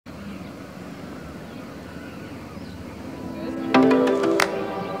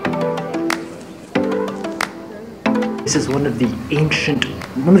This is one of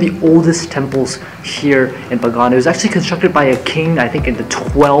the oldest temples here in Bagan. It was actually constructed by a king, I think in the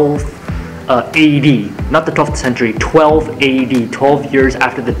 12th AD, not the 12th century, 12 AD, 12 years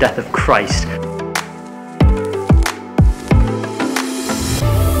after the death of Christ.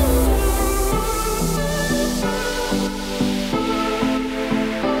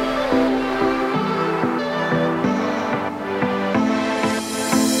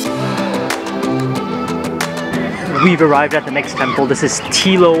 We've arrived at the next temple. This is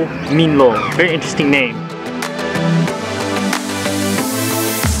Htilominlo. Very interesting name.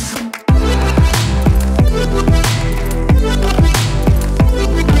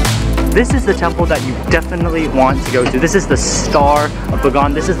 This is the temple that you definitely want to go to. This is the star of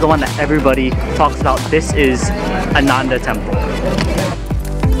Bagan. This is the one that everybody talks about. This is Ananda Temple.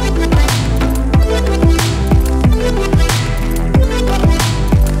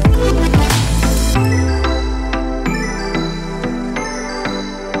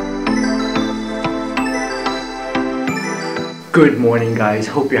 Good morning guys,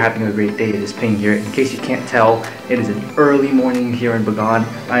 hope you're having a great day. It is Ping here. In case you can't tell, it is an early morning here in Bagan.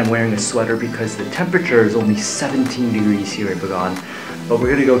 I'm wearing a sweater because the temperature is only 17 degrees here in Bagan. But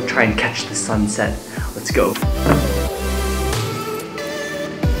we're gonna go try and catch the sunset. Let's go.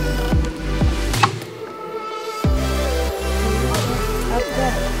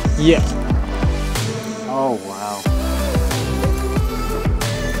 Yeah. Oh wow.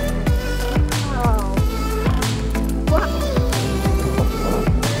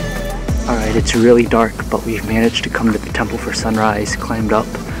 Alright, it's really dark, but we've managed to come to the temple for sunrise, climbed up.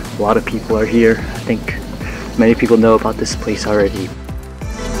 A lot of people are here. I think many people know about this place already.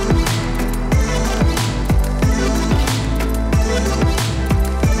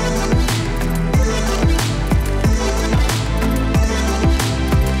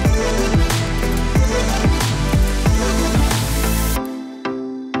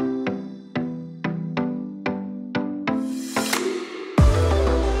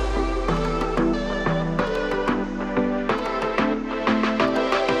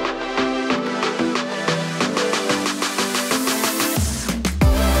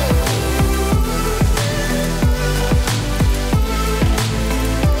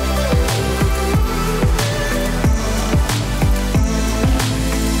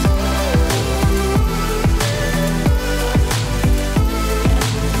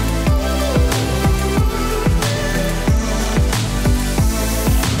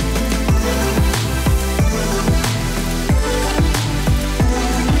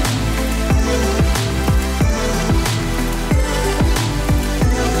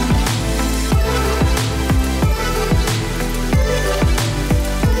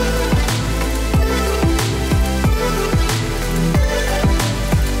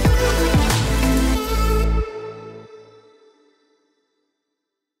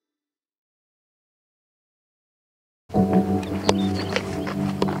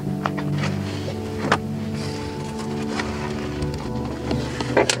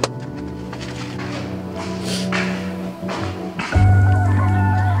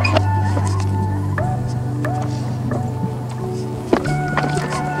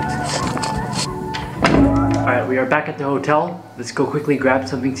 Alright, we are back at the hotel. Let's go quickly grab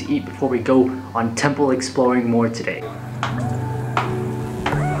something to eat before we go on temple exploring more today.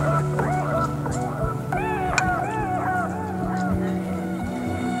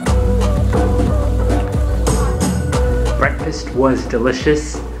 Breakfast was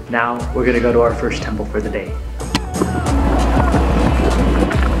delicious. Now we're gonna go to our first temple for the day.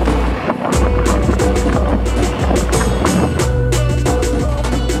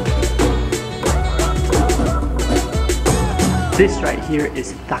 This right here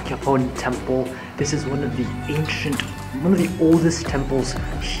is Thakyapone Temple. This is one of the oldest temples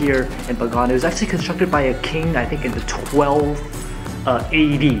here in Bagan. It was actually constructed by a king, I think in the 12th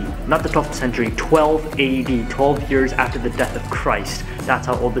AD, not the 12th century, 12 AD, 12 years after the death of Christ. That's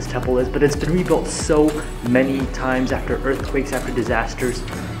how old this temple is, but it's been rebuilt so many times after earthquakes, after disasters.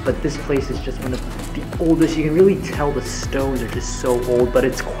 But this place is just one of the oldest. You can really tell the stones are just so old, but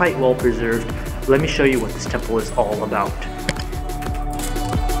it's quite well preserved. Let me show you what this temple is all about.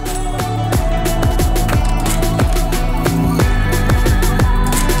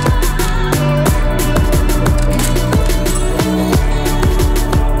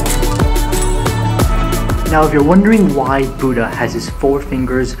 Now, if you're wondering why Buddha has his four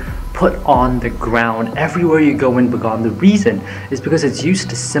fingers put on the ground everywhere you go in Bagan, the reason is because it's used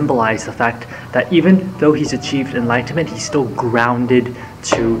to symbolize the fact that even though he's achieved enlightenment, he's still grounded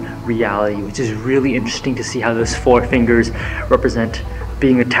to reality, which is really interesting to see how those four fingers represent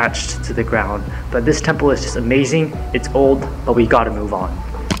being attached to the ground. But this temple is just amazing. It's old, but we gotta move on.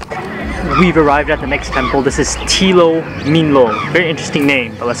 We've arrived at the next temple. This is Htilominlo. Very interesting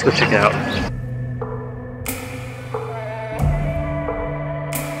name, but let's go check it out.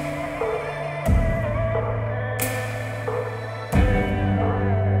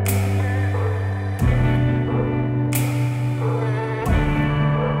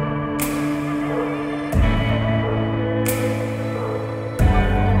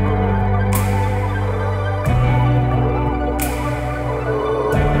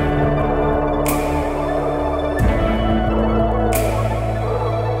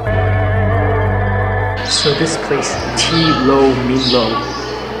 So this place, Htilominlo,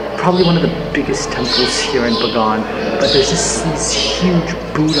 probably one of the biggest temples here in Bagan, but there's just these huge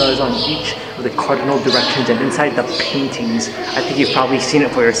Buddhas on each of the cardinal directions, and inside the paintings, I think you've probably seen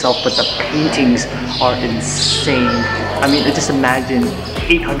it for yourself, but the paintings are insane. I mean, just imagine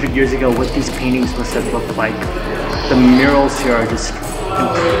 800 years ago what these paintings must have looked like. The murals here are just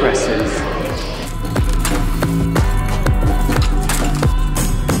impressive.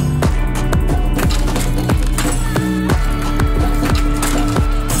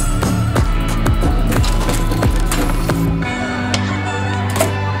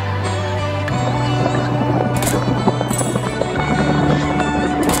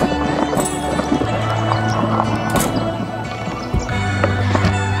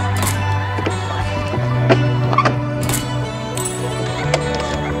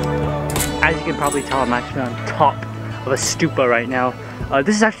 As you can probably tell, I'm actually on top of a stupa right now.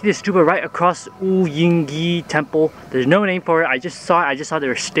 This is actually the stupa right across Ghali Temple. There's no name for it. I just saw there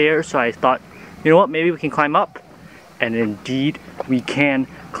were stairs, so I thought, you know what, maybe we can climb up. And indeed, we can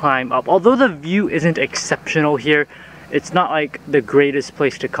climb up. Although the view isn't exceptional here, it's not like the greatest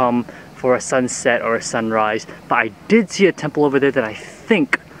place to come for a sunset or a sunrise. But I did see a temple over there that I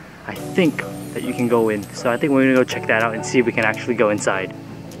think that you can go in. So I think we're gonna go check that out and see if we can actually go inside.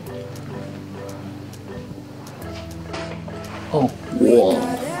 Oh, whoa.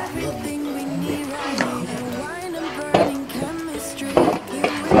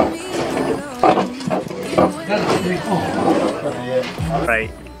 Right,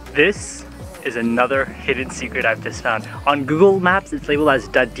 this is another hidden secret I've just found. On Google Maps, it's labeled as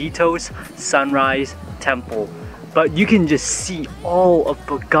Dadito's Sunrise Temple. But you can just see all of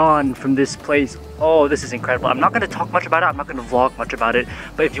Bagan from this place. Oh, this is incredible. I'm not going to talk much about it. I'm not going to vlog much about it.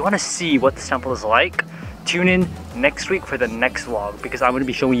 But if you want to see what this temple is like, tune in next week for the next vlog, because I'm going to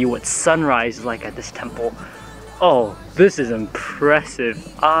be showing you what sunrise is like at this temple. Oh, this is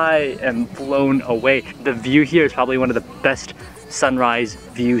impressive. I am blown away. The view here is probably one of the best sunrise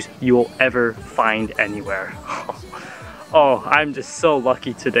views you will ever find anywhere. Oh, I'm just so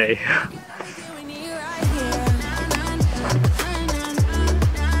lucky today.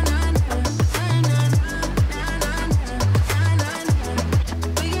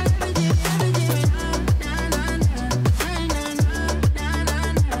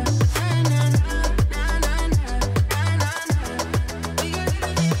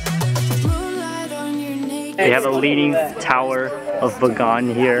 They have a leaning tower of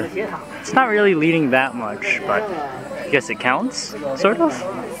Bagan here. It's not really leaning that much, but I guess it counts, sort of.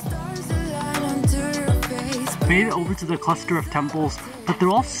 Made it over to the cluster of temples, but they're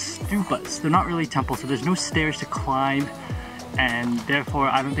all stupas. They're not really temples, so there's no stairs to climb, and therefore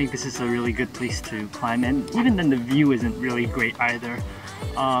I don't think this is a really good place to climb, and even then the view isn't really great either.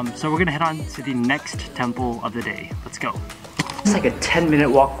 So we're gonna head on to the next temple of the day. Let's go. It's like a 10-minute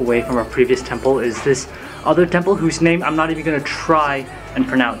walk away from our previous temple is this other temple whose name I'm not even gonna try and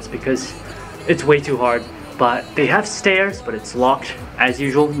pronounce because it's way too hard. But they have stairs, but it's locked as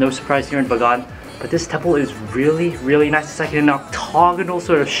usual. No surprise here in Bagan. But this temple is really, really nice. It's like in an octagonal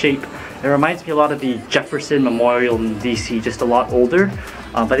sort of shape. It reminds me a lot of the Jefferson Memorial in DC, just a lot older.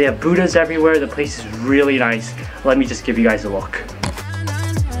 But they have Buddhas everywhere. The place is really nice. Let me just give you guys a look.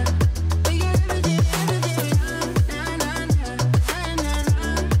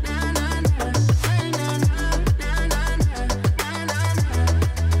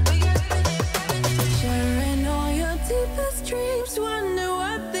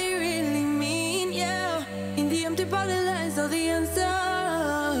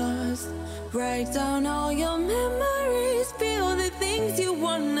 Write down all your memories, feel the things you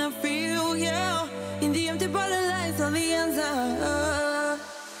wanna feel, yeah. In the empty bottle lies all the answers.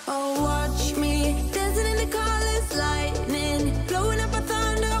 Oh, watch me dancing in the colors, lightning, blowing up a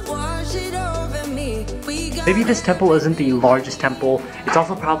thunder, wash it over me. Maybe this temple isn't the largest temple. It's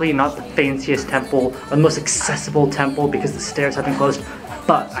also probably not the fanciest temple or the most accessible temple because the stairs have been closed.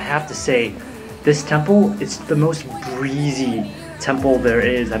 But I have to say, this temple is the most breezy temple there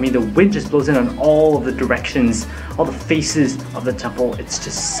is. I mean, the wind just blows in on all of the directions, all the faces of the temple. It's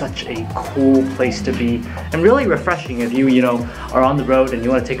just such a cool place to be and really refreshing. If you know, are on the road and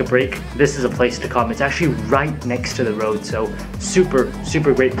you want to take a break, this is a place to come. It's actually right next to the road, so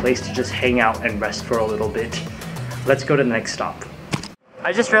super great place to just hang out and rest for a little bit. Let's go to the next stop.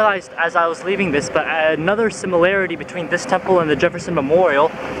 I just realized as I was leaving this, but another similarity between this temple and the Jefferson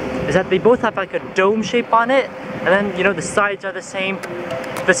Memorial is that they both have like a dome shape on it, and then, you know, the sides are the same.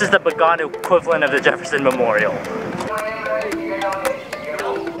 This is the Bagan equivalent of the Jefferson Memorial.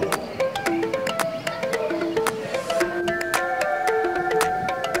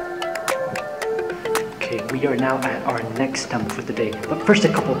 Okay, we are now at our next temple for the day. But first,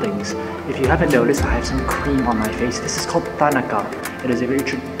 a couple things. If you haven't noticed, I have some cream on my face. This is called Thanaka. It is a very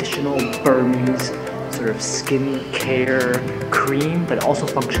traditional Burmese sort of skin care cream, but it also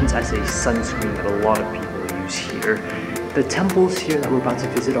functions as a sunscreen that a lot of people use here. The temples here that we're about to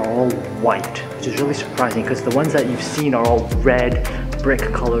visit are all white, which is really surprising because the ones that you've seen are all red, brick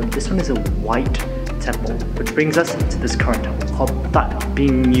colored. This one is a white temple, which brings us to this current temple called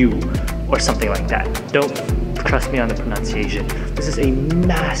Thakyapone or something like that. Don't trust me on the pronunciation. This is a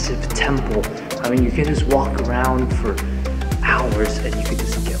massive temple. I mean, you can just walk around for hours and you could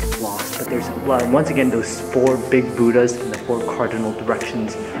just get lost. But there's, once again, those 4 big Buddhas in the 4 cardinal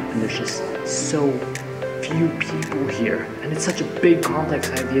directions, and there's just so few people here. And it's such a big complex,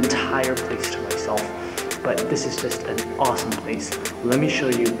 I have the entire place to myself. But this is just an awesome place. Let me show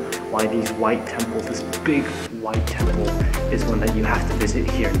you why these white temples, this big white temple, is one that you have to visit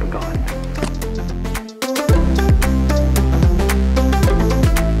here in Bagan.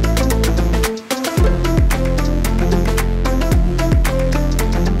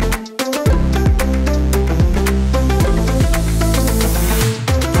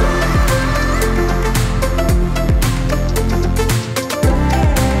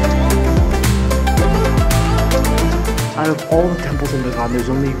 Out of all the temples in Bagan, there's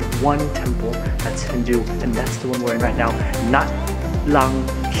only one temple that's Hindu, and that's the one we're in right now, Nat Lang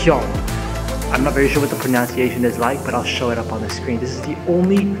Hyong. I'm not very sure what the pronunciation is like, but I'll show it up on the screen. This is the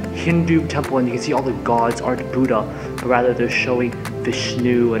only Hindu temple, and you can see all the gods aren't Buddha, but rather they're showing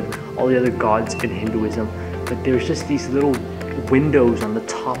Vishnu and all the other gods in Hinduism. But there's just these little windows on the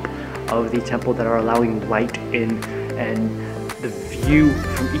top of the temple that are allowing light in, and the view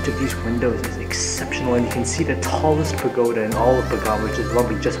from each of these windows is exceptional, and you can see the tallest pagoda in all of Bagan, which is the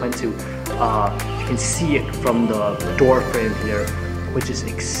one we just went to. You can see it from the door frame here, which is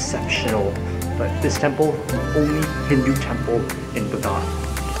exceptional. But this temple, the only Hindu temple in Bagan.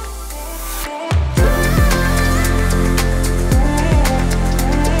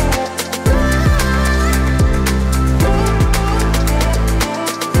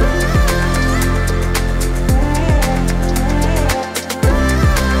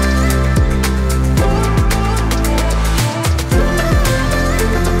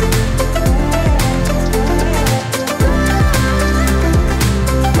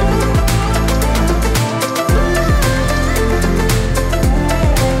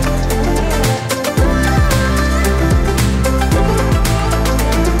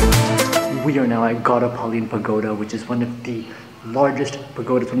 We are now at Ghali Pagoda, which is one of the largest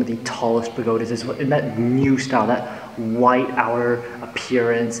pagodas, one of the tallest pagodas. It's in that new style, that white outer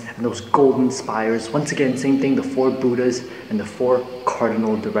appearance and those golden spires. Once again, same thing, the 4 Buddhas and the 4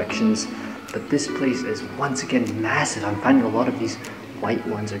 cardinal directions. But this place is once again massive. I'm finding a lot of these white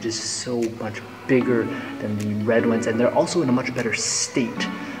ones are just so much bigger than the red ones, and they're also in a much better state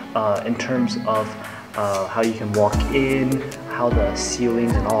in terms of how you can walk in, how the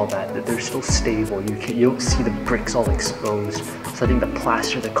ceilings and all that, they're still stable. You don't see the bricks all exposed. So I think the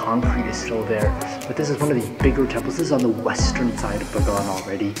plaster, the concrete is still there. But this is one of the bigger temples. This is on the western side of Bagan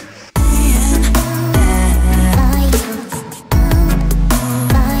already.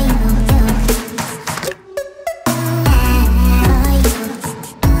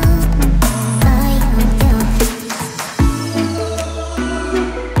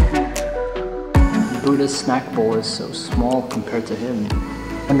 Buddha's snack bowl is so small compared to him.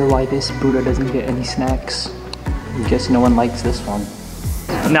 Wonder why this Buddha doesn't get any snacks. I guess no one likes this one.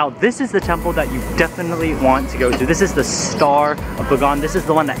 Now this is the temple that you definitely want to go to. This is the star of Bagan. This is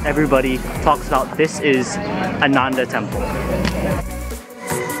the one that everybody talks about. This is Ananda Temple.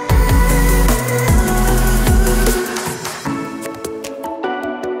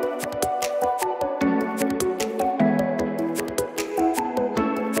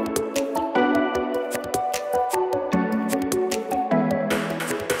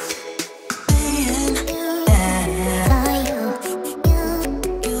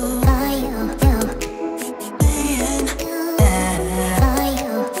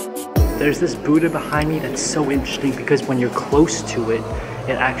 There's this Buddha behind me that's so interesting because when you're close to it,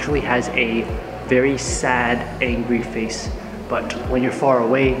 it actually has a very sad, angry face. But when you're far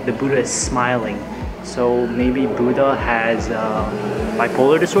away, the Buddha is smiling. So maybe Buddha has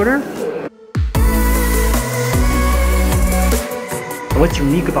bipolar disorder? And what's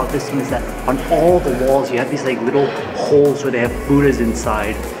unique about this one is that on all the walls, you have these like little holes where they have Buddhas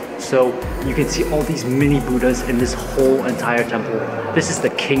inside. So you can see all these mini Buddhas in this whole entire temple. This is the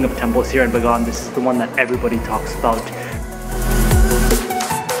king of temples here in Bagan. This is the one that everybody talks about.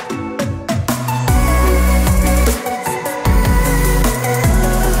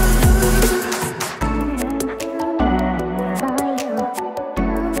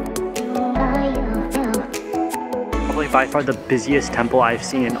 Probably by far the busiest temple I've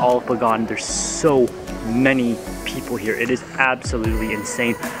seen in all of Bagan. There's so many people here. It is absolutely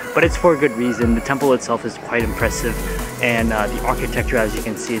insane, but it's for a good reason. The temple itself is quite impressive, and the architecture, as you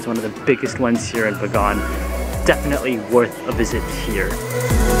can see, is one of the biggest ones here in Bagan. Definitely worth a visit here.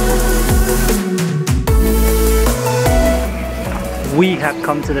 We have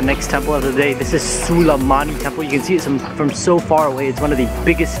come to the next temple of the day. This is Htilominlo Temple. You can see it from so far away. It's one of the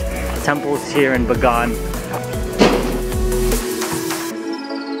biggest temples here in Bagan.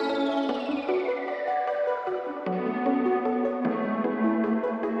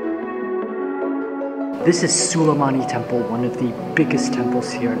 This is Htilominlo Temple, one of the biggest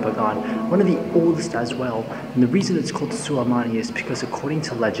temples here in Bagan, one of the oldest as well. And the reason it's called Htilominlo is because according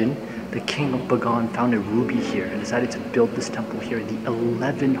to legend, the king of Bagan found a ruby here and decided to build this temple here in the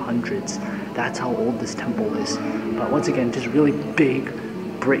 1100s. That's how old this temple is. But once again, just really big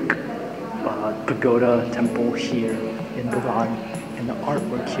brick pagoda temple here in Bagan. And the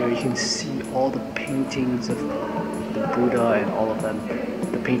artwork here, you can see all the paintings of the Buddha and all of them.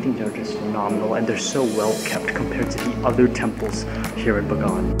 The paintings are just phenomenal, and they're so well kept compared to the other temples here in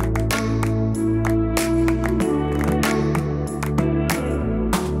Bagan.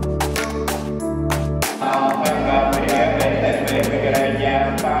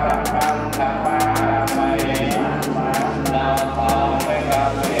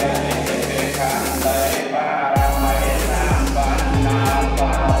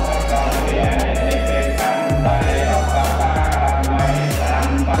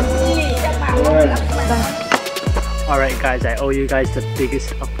 Alright guys, I owe you guys the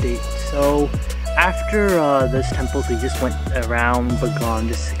biggest update. So after those temples, we just went around Bagan,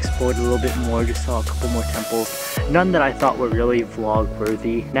 just explored a little bit more, just saw a couple more temples. None that I thought were really vlog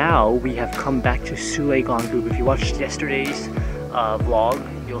worthy. Now we have come back to Sulegan Group. If you watched yesterday's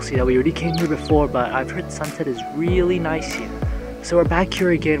vlog, you'll see that we already came here before, but I've heard the sunset is really nice here. So we're back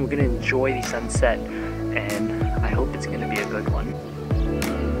here again. We're going to enjoy the sunset, and I hope it's going to be a good one.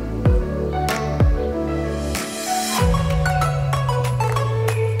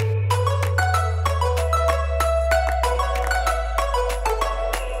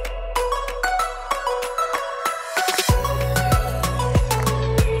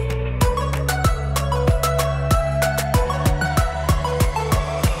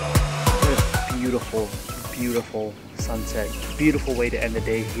 Beautiful sunset, beautiful way to end the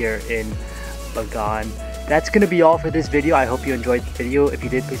day here in Bagan. That's gonna be all for this video. I hope you enjoyed the video. If you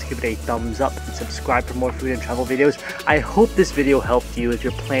did, please give it a thumbs up and subscribe for more food and travel videos. I hope this video helped you if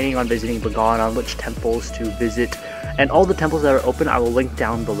you're planning on visiting Bagan, on which temples to visit, and all the temples that are open I will link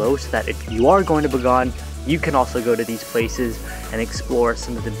down below, so that if you are going to Bagan, you can also go to these places and explore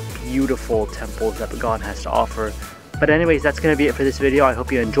some of the beautiful temples that Bagan has to offer. But anyways, that's going to be it for this video. I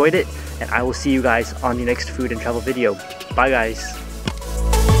hope you enjoyed it, and I will see you guys on the next food and travel video. Bye guys!